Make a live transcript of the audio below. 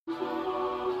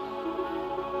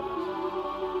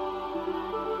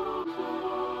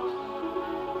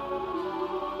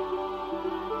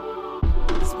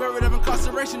spirit of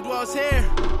incarceration dwells here.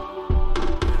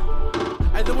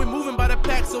 Either we moving by the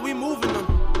pack, so we moving them.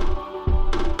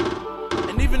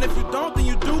 And even if you don't, then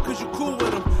you do, cause you cool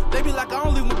with them. They be like, I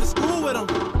only went to school with them.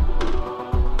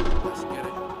 Let's get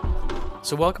it.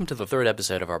 So welcome to the third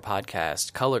episode of our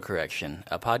podcast, Color Correction,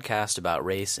 a podcast about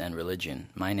race and religion.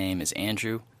 My name is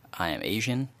Andrew. I am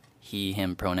Asian. He,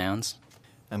 him pronouns.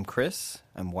 I'm Chris.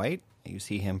 I'm white. I use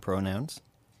he, him pronouns.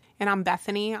 And I'm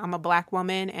Bethany. I'm a black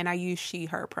woman, and I use she,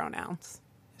 her pronouns.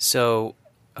 So,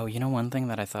 one thing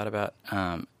that I thought about,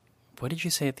 what did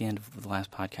you say at the end of the last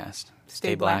podcast?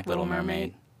 Stay black, Little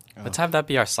Mermaid. Let's have that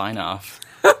be our sign-off.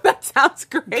 That sounds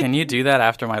great. Can you do that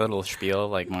after my little spiel,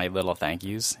 like my little thank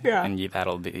yous? Yeah. And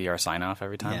that'll be our sign-off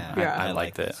every time? Yeah. I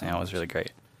liked it. So it was really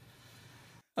great.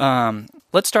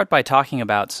 Let's start by talking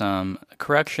about some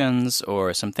corrections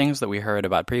or some things that we heard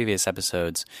about previous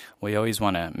episodes. We always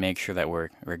want to make sure that we're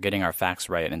getting our facts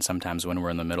right, and sometimes when we're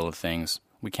in the middle of things,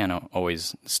 we can't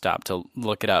always stop to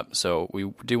look it up. So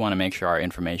we do want to make sure our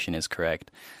information is correct.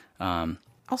 I'll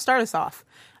start us off.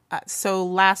 So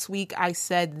last week I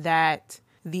said that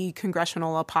the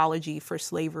congressional apology for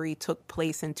slavery took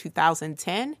place in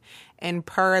 2010. And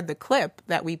per the clip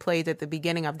that we played at the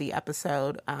beginning of the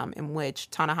episode, in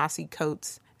which Ta-Nehisi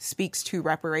Coates speaks to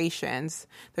reparations,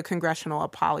 the congressional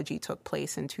apology took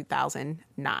place in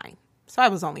 2009. So I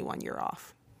was only 1 year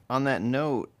off. On that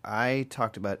note, I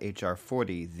talked about H.R.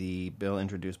 40, the bill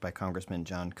introduced by Congressman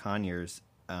John Conyers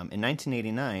in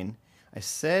 1989. I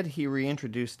said he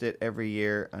reintroduced it every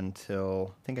year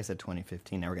until, I think I said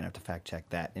 2015. Now we're going to have to fact check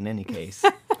that. In any case,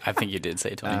 I think you did say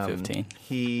 2015.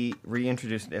 he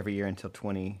reintroduced it every year until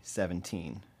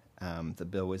 2017. The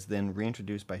bill was then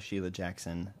reintroduced by Sheila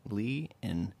Jackson Lee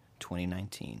in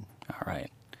 2019. All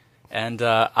right. And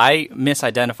I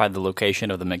misidentified the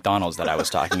location of the McDonald's that I was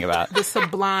talking about. The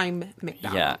Sublime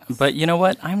McDonald's. Yeah, but you know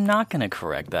what? I'm not going to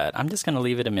correct that. I'm just going to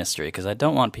leave it a mystery because I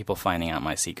don't want people finding out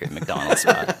my secret McDonald's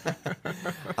spot.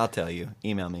 I'll tell you.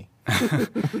 Email me.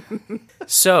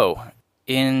 So,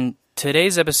 in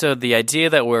today's episode, the idea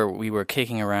that we were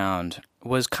kicking around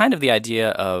was kind of the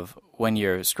idea of when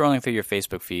you're scrolling through your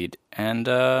Facebook feed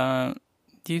and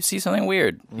you see something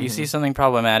weird, you see something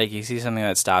problematic, you see something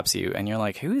that stops you, and you're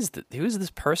like, who is this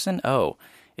person? Oh,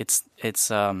 it's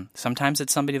sometimes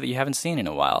it's somebody that you haven't seen in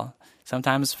a while.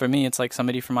 Sometimes for me, it's like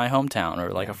somebody from my hometown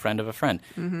or like a friend of a friend.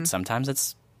 Mm-hmm. Sometimes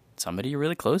it's somebody you're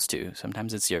really close to.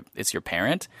 Sometimes it's your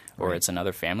parent or Right. it's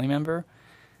another family member.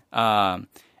 And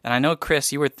I know,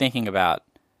 Chris, you were thinking about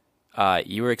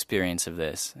your experience of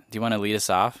this. Do you want to lead us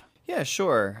off? Yeah,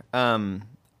 sure.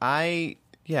 I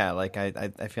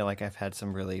feel like I've had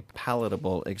some really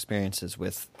palatable experiences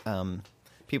with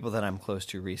people that I'm close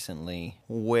to recently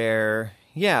where,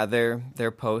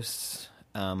 their posts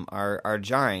are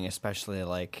jarring, especially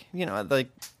like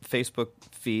Facebook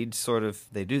feeds sort of,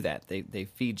 they do that. They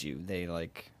feed you. They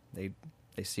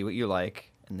see what you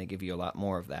like and they give you a lot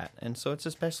more of that. And so it's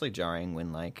especially jarring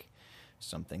when like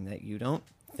something that you don't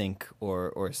think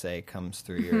or say comes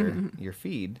through your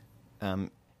feed.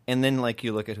 And then like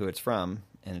you look at who it's from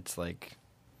and it's like,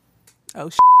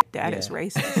 Oh, Dad is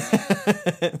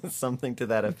racist. something to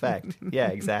that effect. Yeah,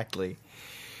 exactly.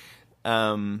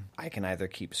 I can either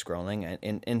keep scrolling.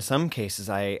 In some cases,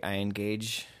 I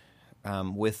engage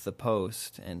with the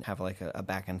post and have like a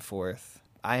back and forth.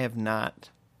 I have not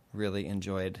really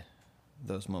enjoyed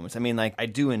those moments. I mean, like, I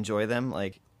do enjoy them.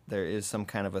 Like, there is some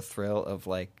kind of a thrill of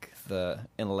like the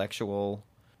intellectual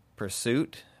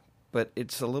pursuit, but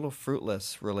it's a little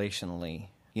fruitless relationally.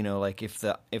 You know, like if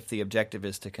the objective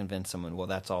is to convince someone, well,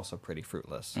 that's also pretty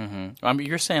fruitless. Mm-hmm.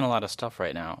 You're saying a lot of stuff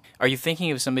right now. Are you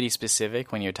thinking of somebody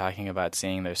specific when you're talking about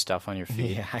seeing their stuff on your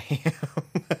feed? Yeah, I am.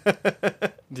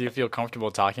 Do you feel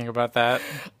comfortable talking about that?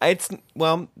 This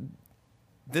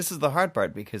is the hard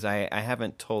part because I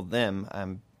haven't told them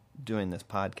I'm doing this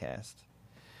podcast.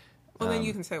 Well, then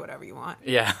you can say whatever you want.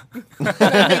 Yeah.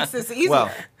 That makes this easier.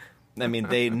 Well, I mean,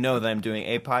 they know that I'm doing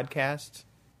a podcast.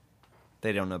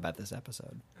 They don't know about this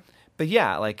episode. But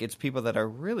yeah, like it's people that are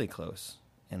really close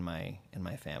in my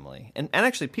family. And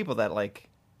actually people that like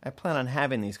I plan on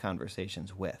having these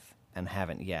conversations with and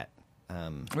haven't yet.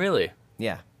 Really?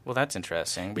 Yeah. Well, that's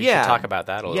interesting. We should talk about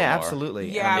that a little more. Yeah,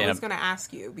 absolutely. Yeah, mean, I was going to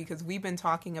ask you because we've been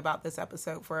talking about this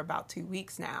episode for about 2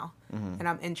 weeks now, and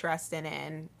I'm interested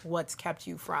in what's kept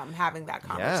you from having that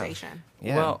conversation.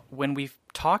 Yeah. Well, when we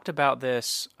talked about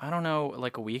this, I don't know,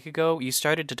 like a week ago, you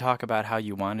started to talk about how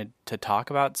you wanted to talk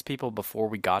about people before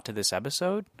we got to this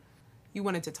episode. You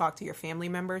wanted to talk to your family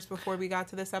members before we got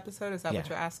to this episode? Is that what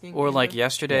you're asking? Or like Andrew?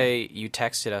 yesterday, you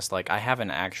texted us like, I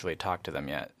haven't actually talked to them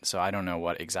yet, so I don't know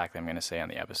what exactly I'm going to say on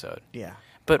the episode. Yeah.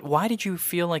 But why did you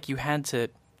feel like you had to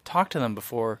talk to them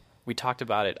before We talked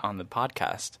about it on the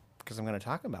podcast. Because I'm going to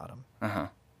talk about them.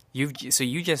 You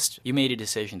made a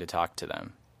decision to talk to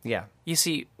them. Yeah. You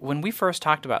see, when we first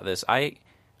talked about this, I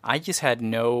just had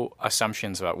no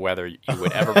assumptions about whether you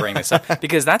would ever bring this up,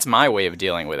 because that's my way of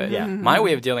dealing with it. Yeah. My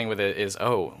way of dealing with it is,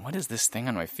 what is this thing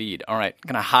on my feed? All right, I'm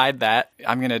going to hide that.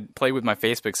 I'm going to play with my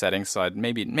Facebook settings so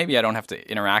maybe I don't have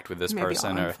to interact with this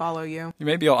person. Maybe I'll unfollow you.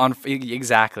 Maybe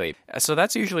exactly. So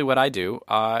that's usually what I do,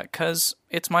 because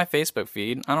it's my Facebook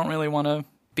feed. I don't really want to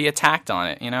be attacked on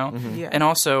it, you know? Yeah. And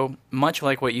also, much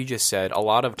like what you just said, a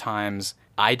lot of times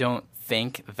I don't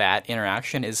think that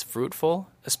interaction is fruitful,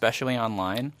 especially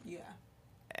online. Yeah.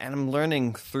 And I'm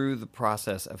learning through the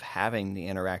process of having the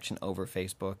interaction over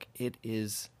Facebook, it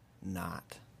is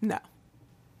not. No.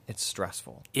 It's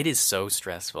stressful. It is so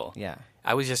stressful. Yeah.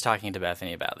 I was just talking to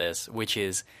Bethany about this, which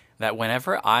is that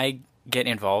whenever I get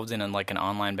involved in an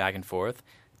online back and forth,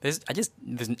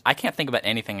 I can't think about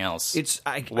anything else.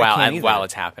 I can't either. While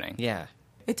it's happening. Yeah.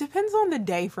 It depends on the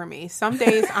day for me. Some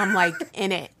days I'm like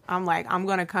in it. I'm like, I'm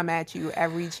going to come at you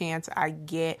every chance I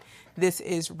get. This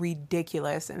is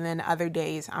ridiculous. And then other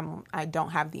days I don't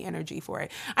have the energy for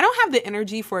it. I don't have the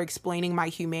energy for explaining my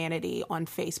humanity on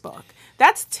Facebook.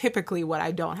 That's typically what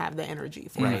I don't have the energy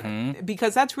for. Right.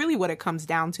 Because that's really what it comes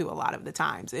down to a lot of the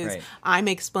times is Right. I'm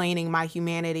explaining my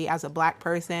humanity as a black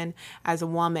person, as a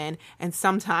woman, and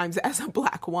sometimes as a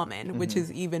black woman, which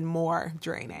is even more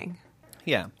draining.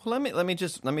 Yeah. Well, let me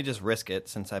just risk it,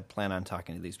 since I plan on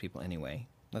talking to these people anyway.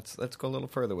 Let's go a little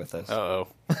further with this. Uh-oh.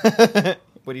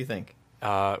 What do you think?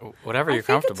 Whatever I you're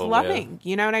think comfortable it's loving. with.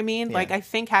 You know what I mean? Yeah. Like, I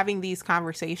think having these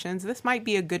conversations, this might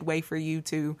be a good way for you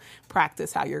to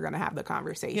practice how you're going to have the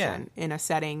conversation in a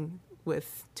setting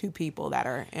with two people that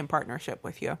are in partnership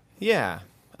with you. Yeah.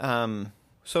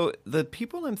 So the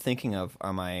people I'm thinking of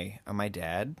are my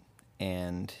dad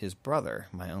and his brother,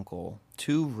 my uncle.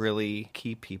 Two really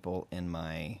key people in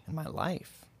my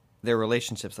life. They're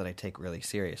relationships that I take really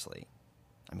seriously.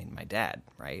 I mean, my dad,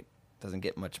 right? Doesn't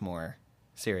get much more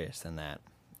serious than that.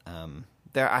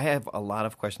 I have a lot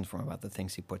of questions for him about the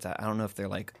things he puts out. I don't know if they're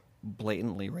like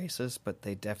blatantly racist, but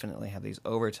they definitely have these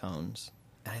overtones.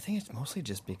 And I think it's mostly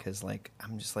just because, like,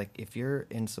 I'm just like, if you're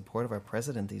in support of our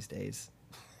president these days,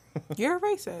 You're a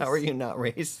racist. how are you not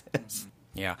racist?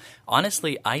 Yeah.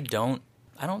 Honestly, I don't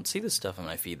see this stuff on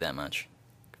my feed that much.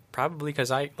 Probably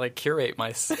because I curate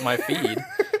my feed.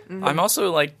 I'm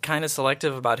also kind of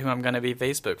selective about who I'm going to be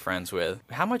Facebook friends with.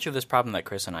 How much of this problem that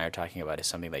Chris and I are talking about is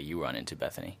something that you run into,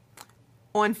 Bethany?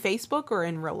 On Facebook or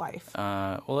in real life?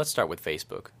 Well, let's start with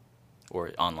Facebook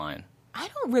or online. I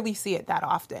don't really see it that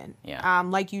often. Yeah.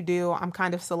 Like you do, I'm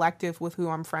kind of selective with who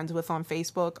I'm friends with on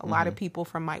Facebook. A lot of people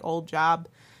from my old job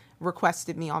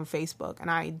requested me on Facebook, and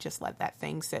I just let that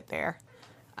thing sit there.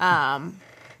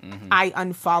 I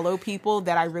unfollow people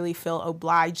that I really feel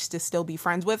obliged to still be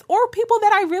friends with, or people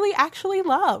that I really actually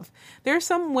love. There's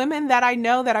some women that I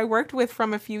know that I worked with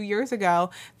from a few years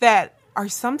ago that are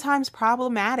sometimes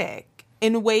problematic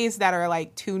in ways that are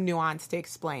too nuanced to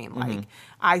explain. Like,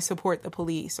 I support the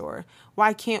police, or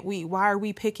why are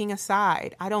we picking a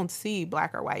side? I don't see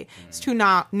black or white. It's too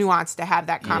nuanced to have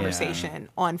that conversation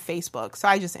on Facebook. So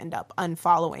I just end up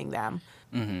unfollowing them.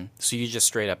 So you just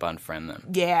straight up unfriend them?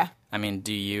 Yeah. I mean,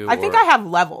 do you... I think I have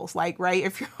levels, right?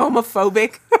 If you're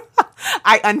homophobic,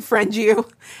 I unfriend you.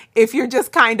 If you're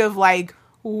just kind of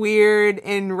weird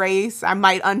in race, I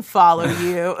might unfollow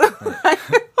you.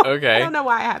 Okay. I don't know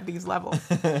why I have these levels.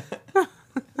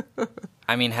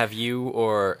 I mean, have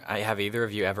either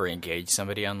of you ever engaged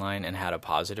somebody online and had a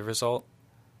positive result?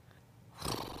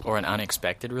 Or an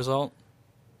unexpected result?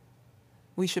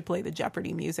 We should play the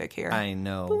Jeopardy music here. I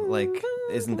know.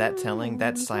 Isn't that telling?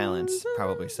 That silence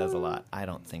probably says a lot. I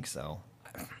don't think so.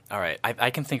 All right.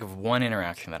 I can think of one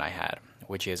interaction that I had,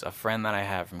 which is a friend that I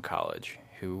have from college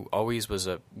who always was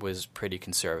pretty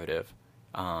conservative.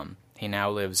 He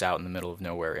now lives out in the middle of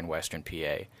nowhere in Western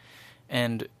PA.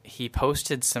 And he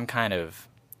posted some kind of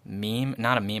meme,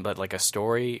 not a meme, but a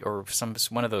story or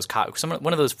one of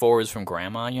those forwards from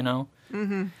grandma, you know?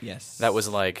 Mm-hmm. Yes. That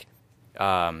was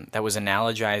that was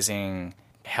analogizing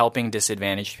helping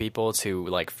disadvantaged people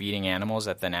to feeding animals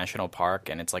at the national park,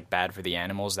 and it's bad for the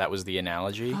animals. That was the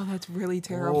analogy. Oh, that's really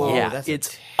terrible. Whoa, Yeah, that's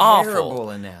it's a terrible awful.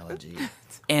 analogy.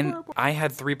 And I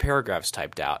had 3 paragraphs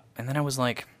typed out, and then I was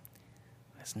like,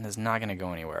 this is not going to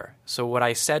go anywhere. So what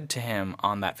I said to him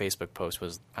on that Facebook post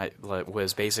was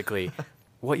basically,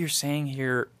 what you're saying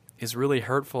here is really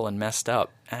hurtful and messed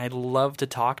up, and I'd love to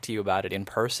talk to you about it in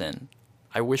person.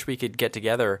 I wish we could get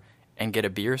together and get a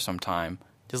beer sometime.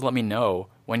 Just let me know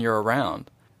when you're around.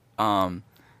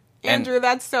 Andrew,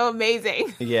 that's so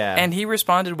amazing. Yeah. And he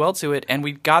responded well to it, and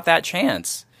we got that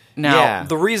chance. Now, Yeah.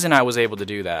 the reason I was able to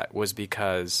do that was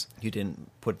because You didn't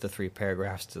put the 3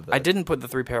 paragraphs to the... I didn't put the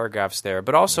 3 paragraphs there,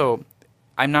 but also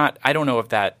I don't know if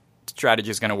that strategy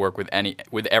is going to work with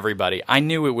everybody. I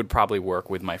knew it would probably work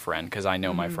with my friend because I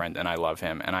know my friend and I love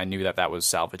him, and I knew that was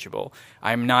salvageable.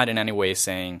 I'm not in any way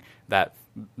saying that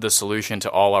the solution to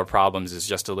all our problems is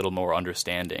just a little more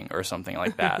understanding or something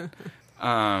like that.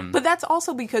 But that's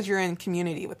also because you're in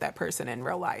community with that person in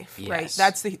real life, right? Yes.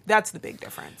 That's the big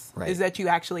difference, Right. is that you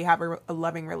actually have a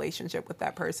loving relationship with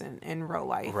that person in real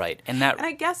life. Right. And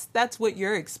I guess that's what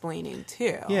you're explaining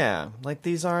too. Yeah, like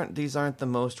these aren't the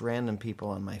most random people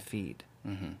on my feed.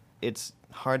 Mm-hmm. It's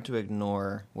hard to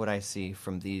ignore what I see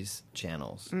from these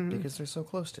channels because they're so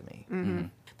close to me. Mm-hmm.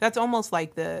 That's almost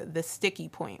like the sticky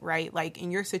point, right? Like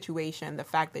in your situation, the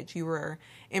fact that you were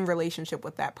in relationship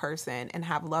with that person and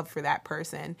have love for that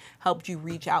person helped you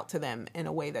reach out to them in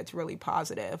a way that's really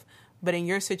positive. But in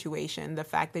your situation, the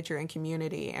fact that you're in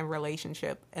community and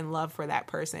relationship and love for that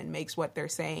person makes what they're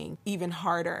saying even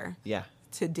harder Yeah,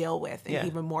 to deal with and Yeah.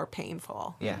 even more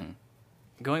painful. yeah.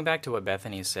 going back to what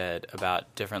Bethany said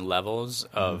about different levels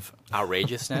of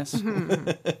outrageousness,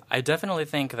 I definitely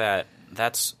think that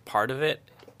that's part of it,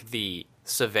 the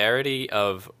severity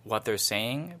of what they're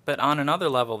saying. But on another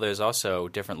level, there's also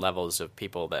different levels of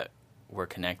people that we're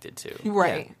connected to.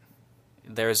 Right.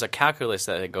 There's a calculus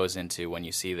that it goes into when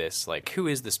you see this, like, who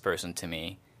is this person to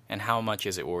me and how much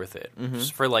is it worth it?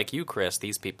 For like you, Chris,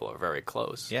 these people are very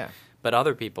close. Yeah. But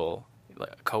other people,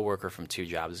 like a coworker from 2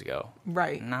 jobs ago,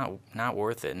 Right. not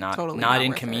worth it. Not Totally not not in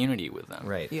worth it. community with them.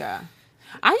 Right. Yeah.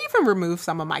 I even removed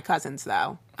some of my cousins,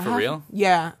 though. For real?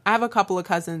 Yeah. I have a couple of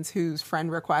cousins whose friend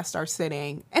requests are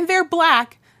sitting, and they're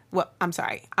black. Well, I'm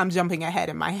sorry. I'm jumping ahead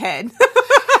in my head.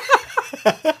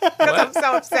 Because I'm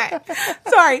so upset.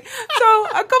 Sorry. So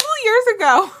a couple of years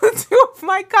ago, 2 of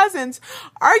my cousins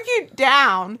argued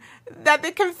down that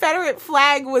the Confederate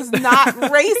flag was not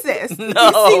racist.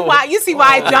 No. You see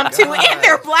why I jumped to, and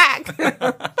they're black.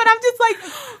 But I'm just like,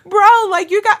 bro,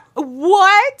 like you got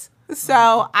what?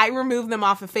 So I removed them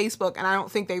off of Facebook, and I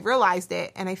don't think they realized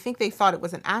it. And I think they thought it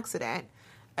was an accident.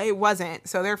 It wasn't.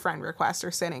 So their friend requests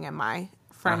are sitting in my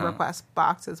friend request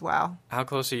box as well. How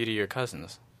close are you to your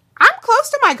cousins? I'm close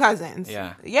to my cousins.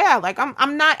 Yeah. Yeah, like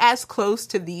I'm not as close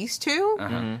to these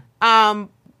 2.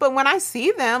 But when I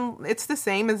see them, it's the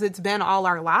same as it's been all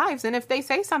our lives. And if they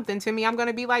say something to me, I'm going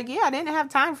to be like, yeah, I didn't have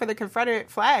time for the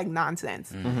Confederate flag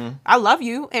nonsense. I love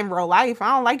you in real life.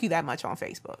 I don't like you that much on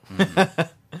Facebook.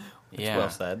 Yeah. Well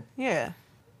said. Yeah.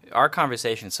 Our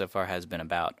conversation so far has been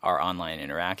about our online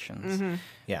interactions.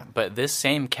 Yeah. But this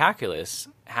same calculus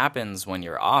happens when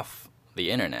you're off the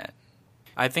internet.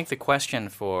 I think the question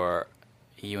for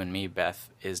you and me, Beth,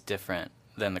 is different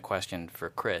than the question for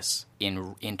Chris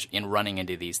in running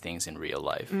into these things in real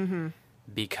life.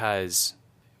 Because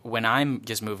when I'm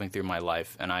just moving through my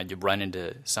life and I run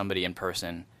into somebody in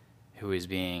person who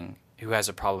has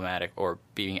a problematic or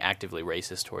being actively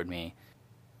racist toward me,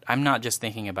 I'm not just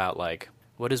thinking about, like,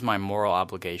 what is my moral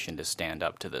obligation to stand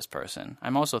up to this person?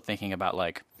 I'm also thinking about,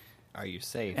 like, Are you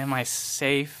safe? am I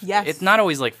safe? Yes. It's not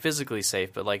always, like, physically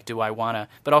safe, but, like, do I want to...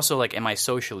 But also, like, am I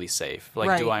socially safe?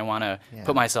 Like, do Right. I want to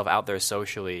put myself out there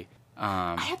socially?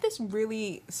 I had this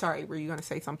really... Sorry, were you going to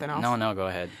say something else? No, go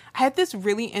ahead. I had this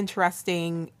really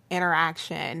interesting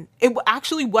interaction. It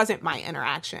actually wasn't my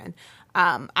interaction.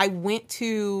 I went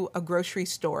to a grocery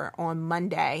store on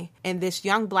Monday, and this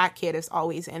young black kid is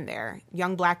always in there.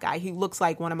 Young black guy. He looks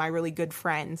like one of my really good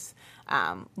friends'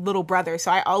 little brother. So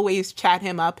I always chat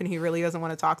him up, and he really doesn't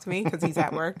want to talk to me because he's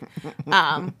at work.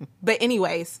 But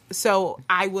anyways, so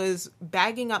I was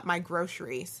bagging up my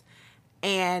groceries,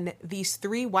 and these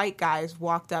 3 white guys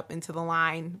walked up into the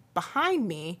line behind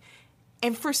me.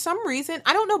 And for some reason,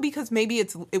 I don't know, because maybe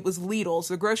it was Lidl's.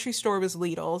 The grocery store was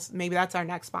Lidl's. Maybe that's our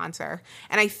next sponsor.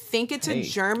 And I think it's a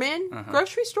German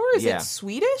grocery store. Is Yeah. it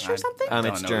Swedish or something? don't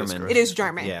It's know German. this It is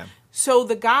German. Yeah. So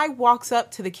the guy walks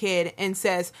up to the kid and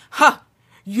says, "Huh,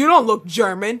 you don't look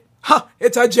German. Huh,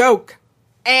 it's a joke."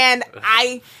 And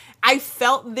I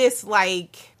felt this,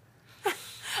 like,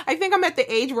 I think I'm at the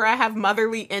age where I have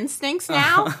motherly instincts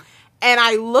now. And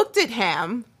I looked at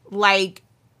him like,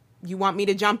 you want me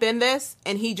to jump in this?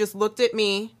 And he just looked at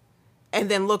me and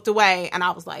then looked away. And I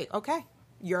was like, okay,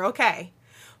 you're okay.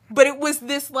 But it was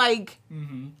this, like,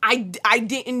 I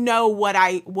didn't know what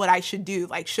I should do.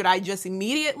 Like, should I just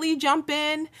immediately jump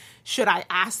in? Should I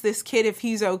ask this kid if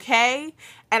he's okay?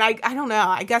 And I don't know.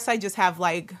 I guess I just have,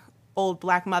 like, old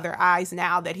black mother eyes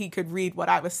now that he could read what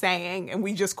I was saying, and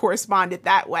we just corresponded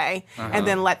that way and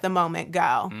then let the moment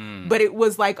go. But it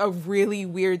was like a really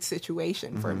weird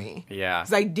situation for me. Yeah.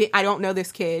 'Cause I don't know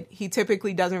this kid. He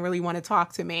typically doesn't really want to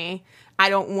talk to me. I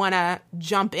don't want to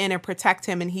jump in and protect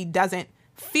him, and he doesn't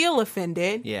feel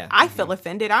offended. Yeah. I feel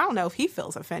offended. I don't know if he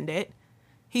feels offended.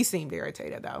 He seemed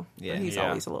irritated, though. Yeah. But he's Yeah.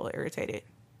 always a little irritated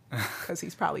because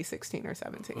he's probably 16 or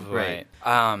 17. Right.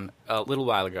 A little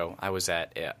while ago, I was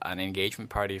at an engagement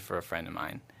party for a friend of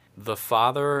mine. The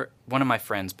father, one of my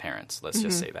friend's parents, let's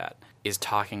just say that, is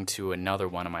talking to another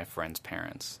one of my friend's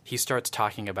parents. He starts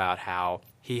talking about how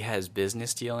he has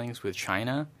business dealings with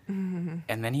China, and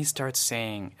then he starts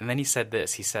saying, and then he said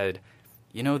this, he said,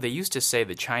 you know, they used to say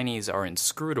the Chinese are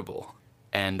inscrutable,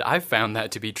 and I found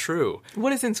that to be true. What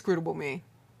does inscrutable mean?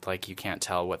 Like you can't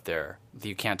tell what they're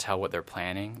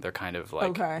planning. They're kind of like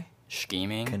Okay.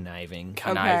 scheming, Conniving.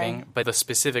 conniving. But the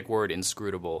specific word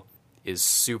inscrutable has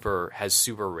super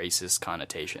racist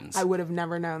connotations. I would have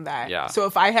never known that. Yeah. So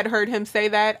if I had heard him say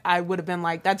that, I would have been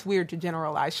like, that's weird to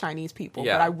generalize Chinese people,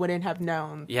 Yeah. but I wouldn't have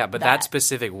known. Yeah, but that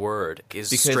specific word is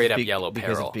straight up yellow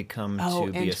because peril. it's become Oh,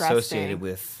 to be interesting. associated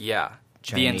with Yeah, the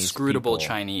Chinese inscrutable people.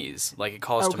 Chinese. Like it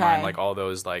calls to Okay. mind like all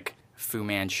those like Fu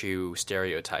Manchu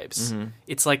stereotypes. Mm-hmm.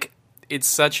 It's like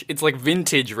it's like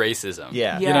vintage racism.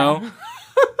 Yeah. You Yeah. know?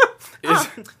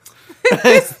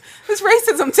 This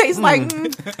racism tastes like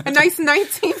a nice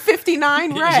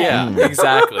 1959 red. Yeah,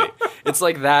 exactly. It's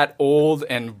like that old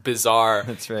and bizarre.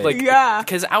 That's right. Like, Yeah.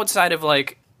 Because outside of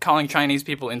like calling Chinese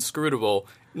people inscrutable,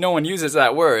 no one uses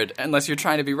that word unless you're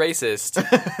trying to be racist.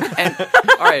 And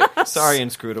all right, Sorry,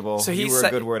 inscrutable. So you he were said-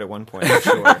 a good word at one point, I'm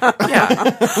sure.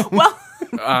 yeah. Well,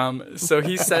 So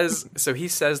he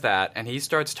says that, and he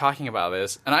starts talking about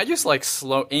this, and I just like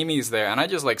Amy's there, and I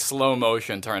just like slow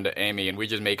motion turn to Amy, and we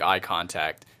just make eye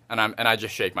contact, and I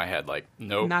just shake my head like,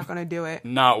 nope. not going to do it.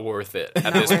 Not worth it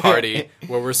at this party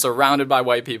where we're surrounded by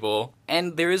white people.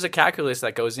 And there is a calculus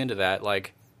that goes into that.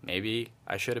 Like, maybe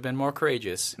I should have been more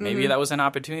courageous. Maybe that was an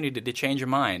opportunity to change your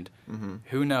mind.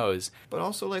 Who knows? But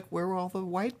also, like, where were all the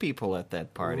white people at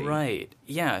that party? Right.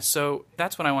 Yeah. So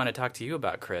that's what I want to talk to you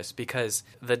about, Chris, because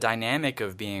the dynamic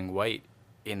of being white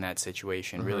in that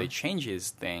situation really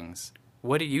changes things.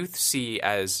 What do you see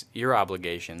as your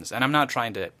obligations? And I'm not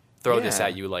trying to throw this Yeah.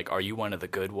 at you like, are you one of the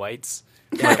good whites?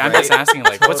 Like, I'm just asking,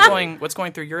 like, what's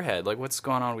going through your head? Like, what's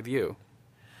going on with you?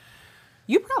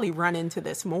 You probably run into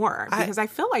this more because I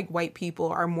feel like white people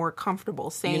are more comfortable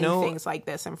saying things like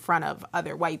this in front of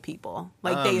other white people.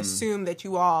 Like they assume that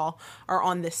you all are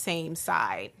on the same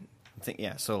side.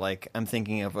 So like I'm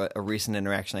thinking of a recent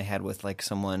interaction I had with like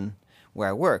someone where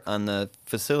I work on the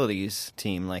facilities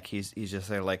team. Like he's just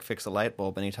there like fix a light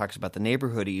bulb, and he talks about the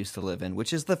neighborhood he used to live in,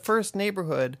 which is the first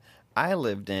neighborhood I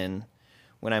lived in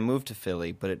when I moved to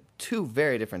Philly, but at two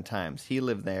very different times. He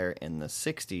lived there in the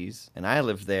 60s, and I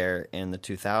lived there in the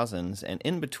 2000s, and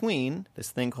in between,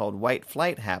 this thing called white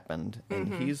flight happened,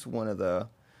 and he's one of the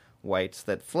whites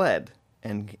that fled.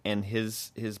 And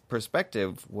his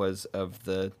perspective was of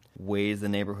the ways the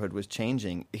neighborhood was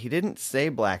changing. He didn't say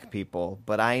black people,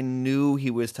 but I knew he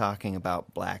was talking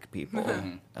about black people.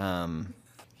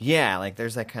 Yeah, like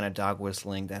there's that kind of dog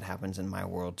whistling that happens in my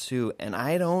world too, and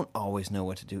I don't always know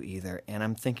what to do either. And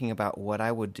I'm thinking about what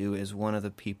I would do as one of the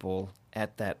people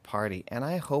at that party, and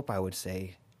I hope I would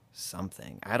say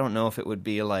something. I don't know if it would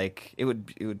be like it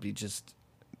would be just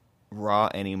raw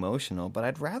and emotional, but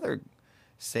I'd rather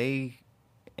say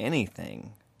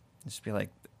anything. Just be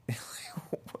like,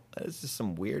 this is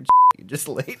some weird you just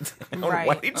laid down. Right.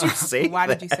 Why did you say Why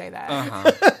that? did you say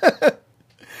that?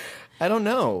 I don't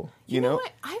know. You know?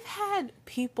 What?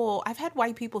 I've had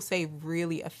white people say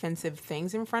really offensive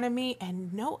things in front of me,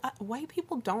 and white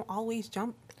people don't always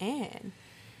jump in.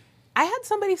 I had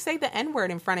somebody say the N-word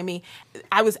in front of me.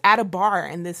 I was at a bar,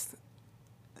 and this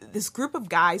group of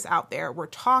guys out there were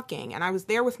talking, and I was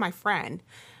there with my friend.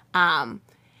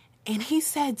 And he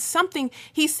said something,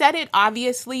 he said it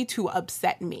obviously to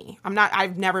upset me.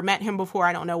 I've never met him before.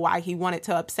 I don't know why he wanted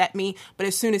to upset me, but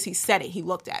as soon as he said it, he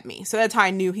looked at me. So that's how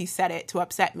I knew he said it to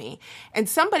upset me. And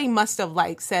somebody must have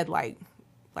said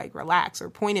relax or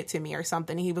pointed to me or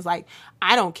something. And he was like,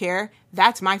 I don't care.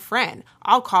 That's my friend.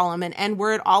 I'll call him an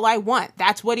N-word all I want.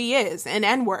 That's what he is, an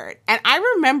N-word. And I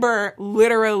remember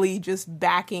literally just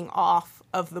backing off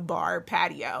of the bar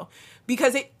patio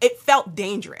because it felt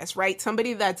dangerous, right?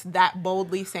 Somebody that's that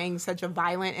boldly saying such a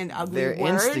violent and ugly They're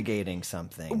word instigating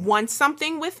something. wants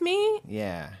something with me.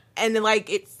 Yeah. And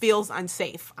it feels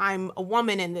unsafe. I'm a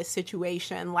woman in this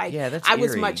situation. Yeah, that's I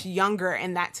was eerie. much younger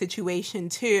in that situation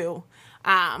too.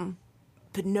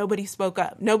 But nobody spoke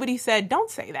up. Nobody said, don't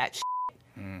say that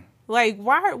shit. Like,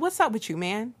 what's up with you,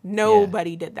 man?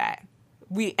 Nobody did that.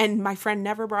 And my friend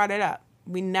never brought it up.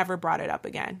 We never brought it up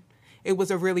again. It was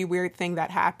a really weird thing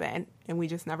that happened, and we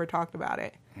just never talked about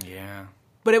it. Yeah.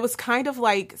 But it was kind of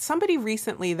like somebody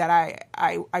recently that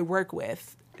I work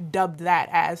with dubbed that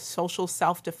as social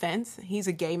self-defense. He's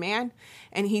a gay man,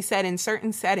 and he said in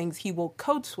certain settings he will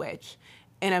code switch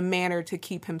in a manner to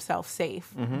keep himself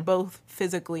safe, both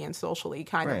physically and socially,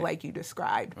 kind of like you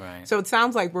described. Right. So it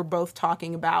sounds like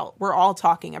we're all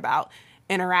talking about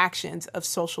interactions of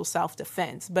social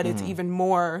self-defense, but it's even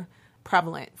more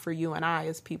prevalent for you and I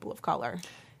as people of color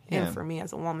and for me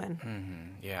as a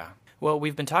woman. Yeah. Well,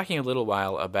 we've been talking a little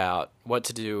while about what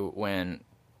to do when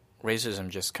racism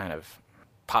just kind of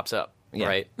pops up,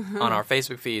 right? On our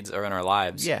Facebook feeds or in our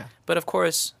lives. Yeah. But of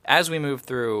course, as we move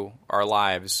through our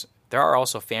lives, there are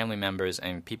also family members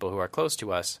and people who are close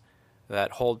to us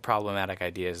that hold problematic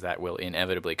ideas that will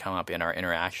inevitably come up in our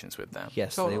interactions with them.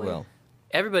 Yes, Totally. they will.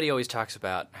 Everybody always talks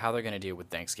about how they're going to deal with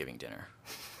Thanksgiving dinner,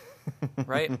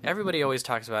 right? Everybody always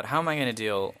talks about how am I going to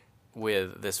deal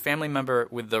with this family member,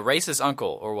 with the racist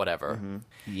uncle or whatever.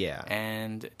 Yeah.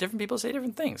 And different people say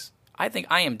different things. I think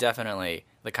I am definitely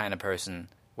the kind of person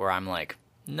where I'm like,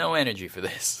 no energy for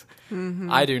this.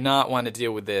 I do not want to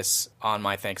deal with this on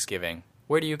my Thanksgiving.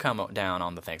 Where do you come down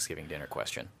on the Thanksgiving dinner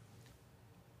question?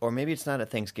 Or maybe it's not a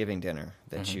Thanksgiving dinner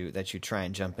that you try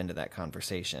and jump into that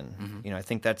conversation. You know, I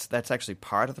think that's actually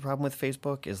part of the problem with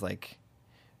Facebook is like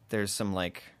there's some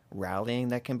like rallying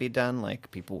that can be done.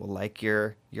 Like people will like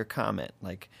your comment,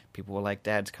 like people will like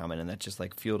Dad's comment, and that's just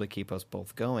like fuel to keep us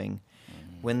both going.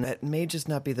 When that may just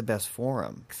not be the best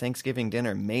forum. Thanksgiving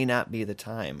dinner may not be the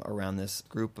time around this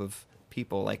group of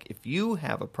people. Like if you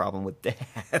have a problem with Dad,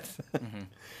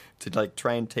 to like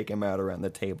try and take him out around the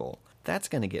table, that's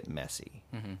going to get messy.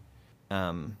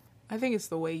 I think it's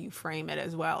the way you frame it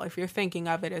as well. If you're thinking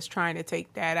of it as trying to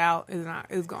take Dad out, it's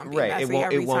going to be messy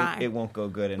every time. It won't go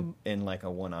good in like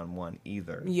a one-on-one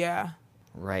either. Yeah.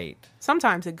 Right.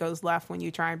 Sometimes it goes left when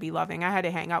you try and be loving. I had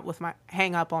to hang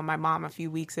up on my mom a few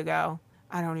weeks ago.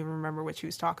 I don't even remember what she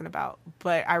was talking about,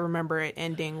 but I remember it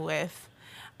ending with,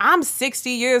 I'm 60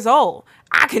 years old.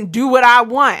 I can do what I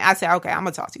want. I said, okay, I'm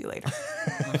going to talk to you later.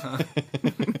 I'm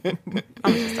going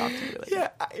to just talk to you later. Yeah.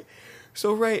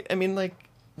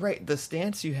 The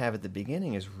stance you have at the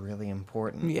beginning is really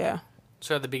important. Yeah.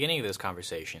 So at the beginning of this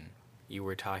conversation, you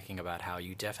were talking about how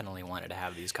you definitely wanted to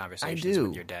have these conversations do.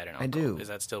 with your dad and uncle. I do. Is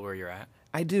that still where you're at?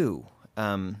 I do.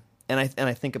 And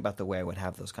I think about the way I would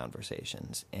have those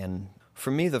conversations. And for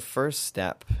me, the first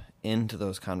step into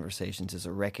those conversations is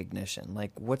a recognition.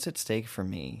 Like, what's at stake for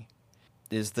me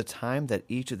is the time that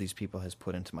each of these people has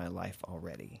put into my life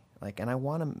already. Like, and I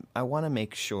want to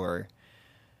make sure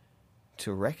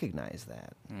to recognize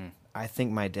that. I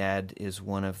think my dad is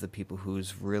one of the people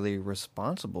who's really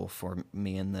responsible for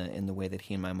me in the way that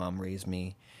he and my mom raised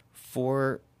me,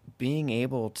 for being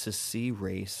able to see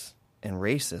race and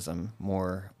racism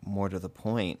more to the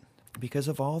point, because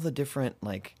of all the different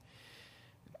like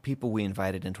people we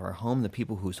invited into our home, the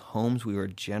people whose homes we were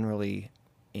generally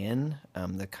in,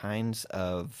 the kinds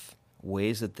of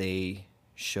ways that they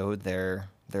showed their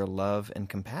love and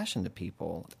compassion to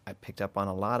people. I picked up on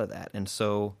a lot of that. And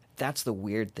so that's the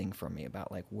weird thing for me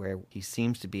about like where he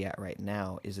seems to be at right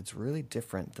now, is it's really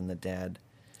different than the dad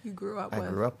I grew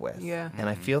up with. Yeah. And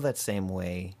I feel that same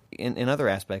way in other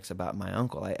aspects about my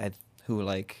uncle. I who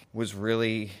like was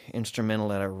really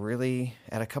instrumental at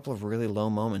a couple of really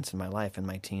low moments in my life, in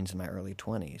my teens and my early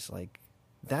 20s. Like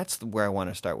that's where I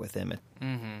want to start with him.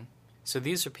 So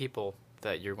these are people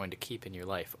that you're going to keep in your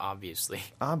life, obviously.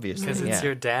 Obviously, Because it's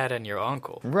your dad and your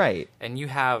uncle. Right. And you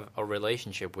have a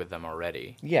relationship with them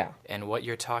already. Yeah. And what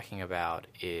you're talking about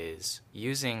is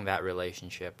using that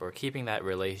relationship or keeping that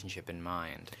relationship in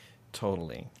mind.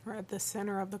 Totally. We're at the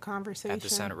center of the conversation. At the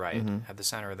center, right. At the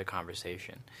center of the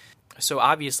conversation. So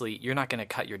obviously, you're not going to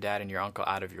cut your dad and your uncle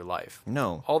out of your life.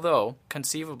 No. Although,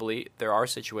 conceivably, there are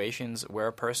situations where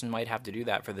a person might have to do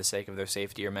that for the sake of their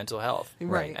safety or mental health.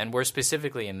 Right. And we're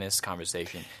specifically in this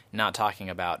conversation not talking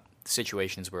about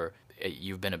situations where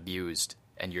you've been abused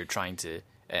and you're trying to,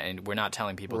 and we're not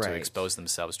telling people to expose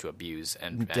themselves to abuse.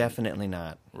 And Definitely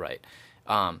not. Right.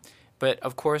 But,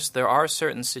 of course, there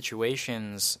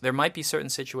might be certain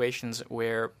situations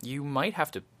where you might have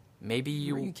to, where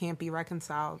you can't be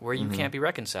reconciled. Where you can't be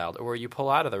reconciled, or you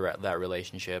pull out of that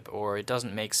relationship, or it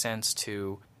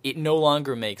no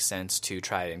longer makes sense to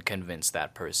try and convince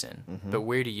that person. But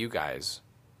where do you guys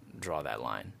draw that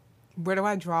line? Where do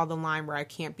I draw the line where I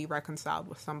can't be reconciled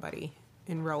with somebody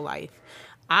in real life?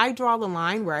 I draw the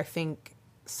line where I think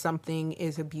something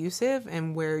is abusive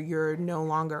and where you're no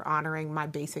longer honoring my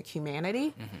basic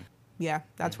humanity. Yeah,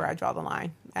 that's where I draw the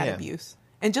line at Yeah. abuse.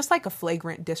 And just like a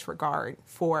flagrant disregard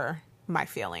for my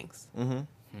feelings.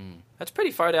 That's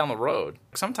pretty far down the road.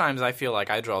 Sometimes I feel like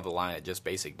I draw the line at just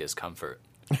basic discomfort.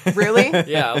 Really?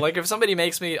 Yeah, like if somebody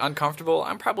makes me uncomfortable,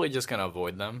 I'm probably just going to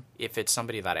avoid them. If it's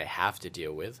somebody that I have to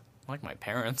deal with, like my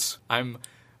parents, I'm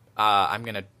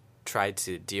going to try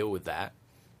to deal with that.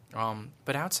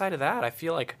 But outside of that, I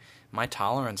feel like my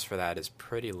tolerance for that is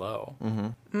pretty low.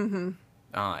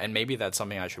 And maybe that's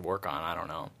something I should work on. I don't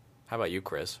know. How about you,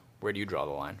 Chris? Where do you draw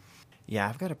the line? Yeah,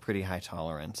 I've got a pretty high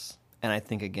tolerance. And I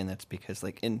think, again, that's because,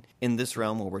 like, in this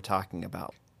realm where we're talking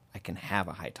about, I can have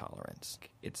a high tolerance.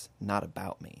 It's not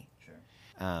about me. Sure.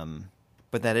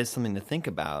 But that is something to think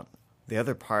about. The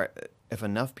other part, if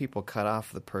enough people cut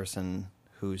off the person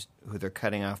who they're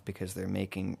cutting off because they're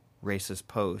making racist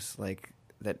posts, like,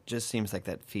 that just seems like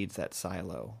that feeds that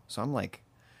silo. So I'm like,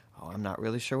 I'm not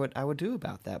really sure what I would do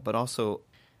about that. But also,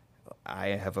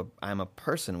 I'm a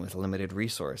person with limited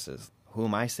resources. Who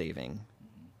am I saving?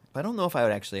 I don't know if I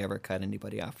would actually ever cut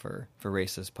anybody off for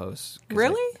racist posts.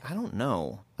 Really? I don't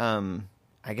know.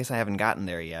 I guess I haven't gotten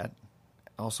there yet.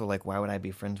 Also, like, why would I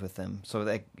be friends with them? So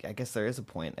I guess there is a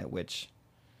point at which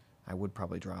I would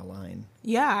probably draw a line.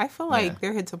 Yeah, I feel like Yeah.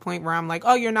 there hits a point where I'm like,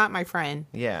 oh, you're not my friend.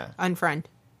 Yeah. Unfriend.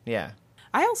 Yeah.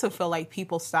 I also feel like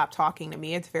people stop talking to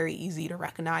me. It's very easy to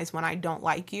recognize when I don't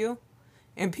like you.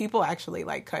 And people actually,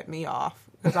 like, cut me off.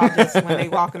 Because I'll just, when they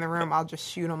walk in the room, I'll just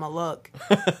shoot them a look.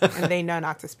 And they know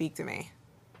not to speak to me.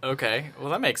 Okay,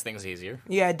 well, that makes things easier.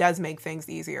 Yeah, it does make things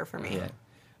easier for me. Yeah.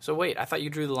 So wait, I thought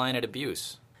you drew the line at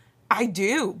abuse. I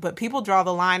do, but people draw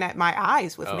the line at my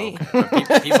eyes with me. Okay.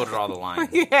 But people draw the line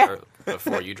Yeah.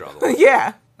 before you draw the line.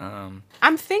 Yeah.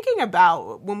 I'm thinking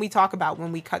about when we talk about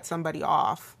when we cut somebody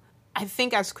off, I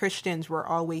think as Christians, we're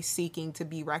always seeking to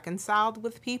be reconciled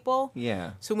with people.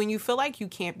 Yeah. So when you feel like you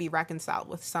can't be reconciled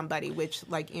with somebody, which,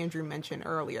 like Andrew mentioned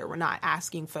earlier, we're not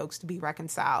asking folks to be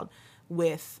reconciled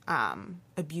with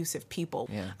abusive people.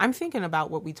 Yeah. I'm thinking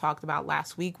about what we talked about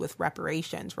last week with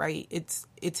reparations, right? It's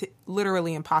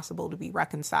literally impossible to be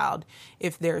reconciled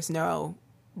if there's no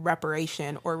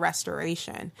reparation or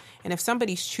restoration. And if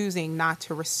somebody's choosing not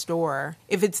to restore,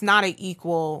 if it's not an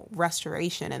equal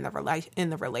restoration in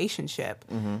the relationship,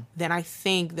 then I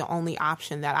think the only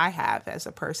option that I have as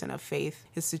a person of faith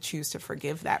is to choose to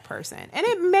forgive that person. And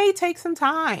it may take some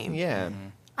time. Yeah.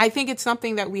 I think it's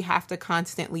something that we have to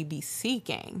constantly be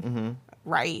seeking,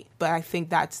 right? But I think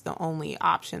that's the only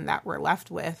option that we're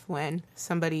left with when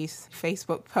somebody's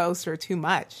Facebook posts are too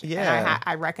much. Yeah. And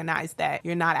I recognize that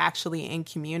you're not actually in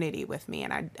community with me,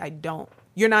 and I don't,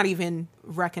 you're not even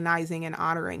recognizing and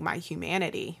honoring my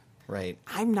humanity. Right.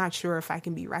 I'm not sure if I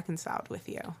can be reconciled with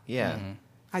you. Yeah.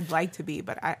 I'd like to be,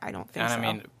 but I don't think And so. I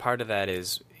mean, part of that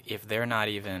is if they're not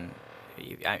even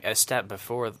a step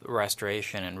before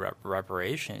restoration and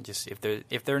reparation, just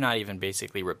if they're not even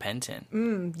basically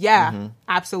repentant, yeah,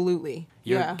 absolutely.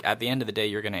 Yeah. at the end of the day,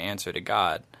 you're going to answer to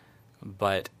God.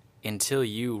 But until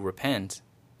you repent,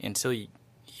 until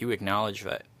you acknowledge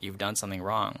that you've done something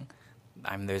wrong,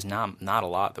 I mean, there's not a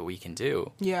lot that we can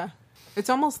do. Yeah. It's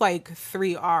almost like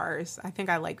 3 R's. I think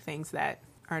I like things that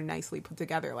are nicely put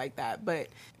together like that. But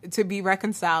to be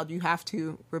reconciled, you have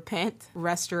to repent,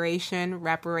 restoration,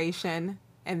 reparation,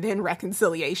 and then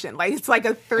reconciliation. Like, it's like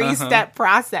a 3-step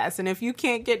process. And if you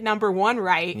can't get number 1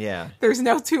 right, Yeah. there's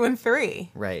no 2 and 3.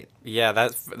 Right. Yeah,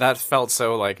 that felt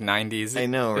so like 90s. I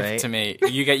know, right? To me,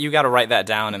 you got to write that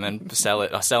down and then sell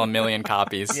 1 million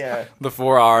copies. Yeah. The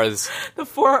 4 R's. The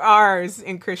 4 R's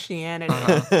in Christianity.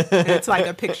 And it's like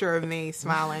a picture of me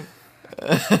smiling.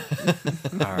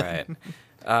 All right.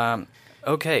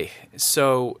 Okay,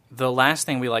 so the last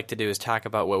thing we like to do is talk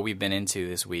about what we've been into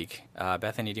this week.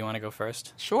 Bethany, do you want to go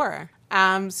first? Sure.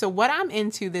 So what I'm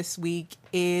into this week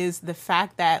is the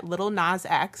fact that Lil Nas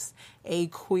X, a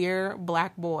queer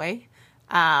black boy,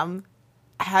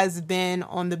 has been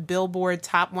on the Billboard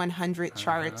Top 100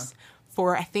 charts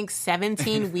for, I think,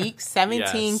 17 weeks,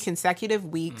 17 Yes. consecutive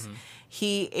weeks.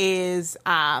 He is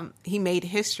he made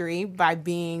history by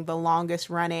being the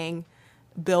longest running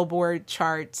Billboard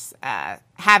charts,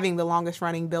 having the longest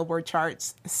running Billboard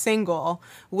charts single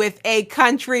with a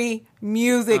country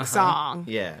music song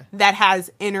Yeah. that has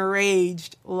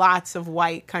enraged lots of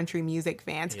white country music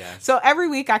fans. Yes. So every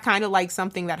week I kind of like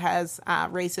something that has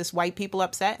racist white people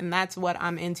upset, and that's what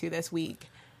I'm into this week.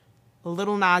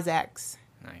 Lil Nas X.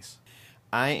 Nice.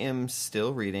 I am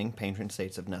still reading Patron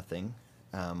States of Nothing,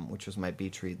 which was my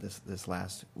beach read this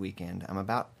last weekend. I'm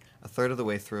about a third of the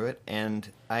way through it, and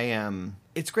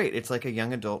it's great. It's like a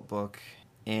young adult book,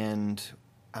 and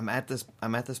I'm at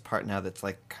this part now that's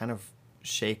like kind of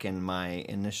shaken my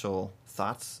initial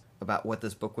thoughts about what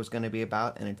this book was going to be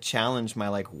about, and it challenged my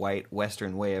like white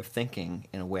Western way of thinking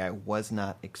in a way I was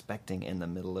not expecting in the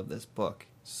middle of this book.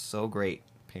 So great.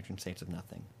 Patron Saints of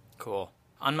Nothing. Cool.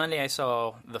 On Monday, I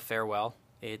saw The Farewell.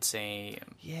 It's so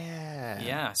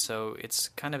it's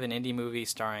kind of an indie movie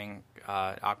starring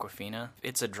Awkwafina.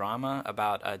 It's a drama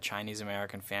about a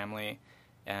Chinese-American family,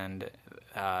 and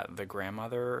the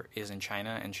grandmother is in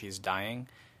China, and she's dying.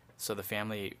 So the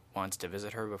family wants to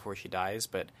visit her before she dies,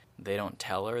 but they don't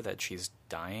tell her that she's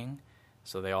dying.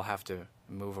 So they all have to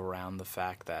move around the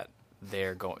fact that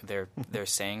they're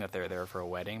saying that they're there for a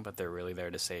wedding, but they're really there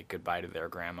to say goodbye to their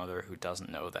grandmother, who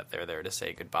doesn't know that they're there to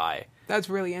say goodbye. That's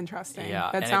really interesting.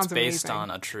 Yeah, that and sounds it's based amazing. on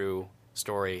a true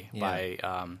story by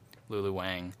Lulu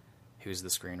Wang, who's the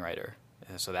screenwriter.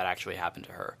 So that actually happened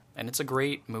to her. And it's a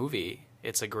great movie.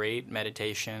 It's a great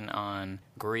meditation on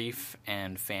grief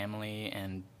and family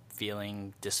and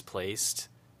feeling displaced,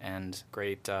 and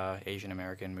great Asian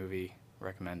American movie.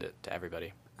 Recommend it to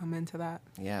everybody. I'm into that.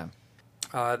 Yeah.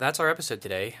 That's our episode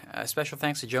today. Special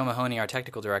thanks to Joe Mahoney, our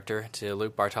technical director, to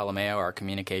Luke Bartolomeo, our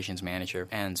communications manager,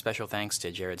 and special thanks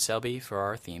to Jared Selby for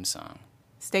our theme song.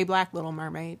 Stay black, Little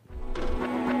Mermaid.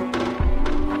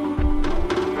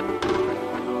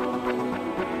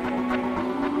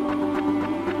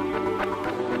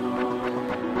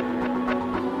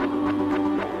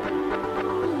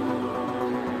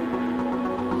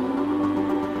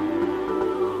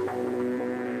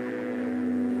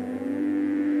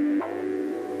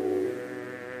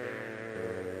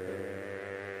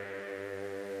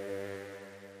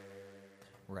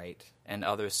 Right. And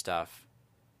other stuff.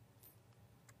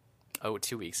 Oh,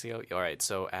 2 weeks ago? All right,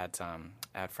 so at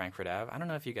Frankfurt Ave, I don't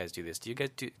know if you guys do this. Do you guys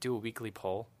do a weekly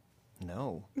poll?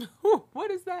 No. Ooh,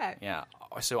 what is that? Yeah.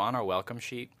 So on our welcome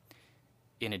sheet,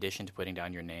 in addition to putting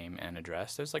down your name and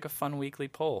address, there's like a fun weekly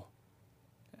poll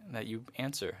that you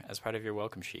answer as part of your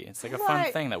welcome sheet. It's like a fun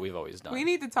What? thing that we've always done. We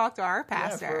need to talk to our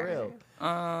pastor. Yeah,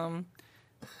 for real.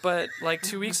 But like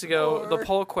 2 weeks ago, the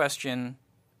poll question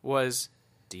was,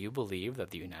 do you believe that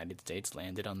the United States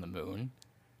landed on the moon?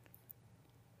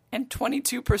 And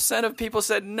 22% of people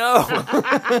said no.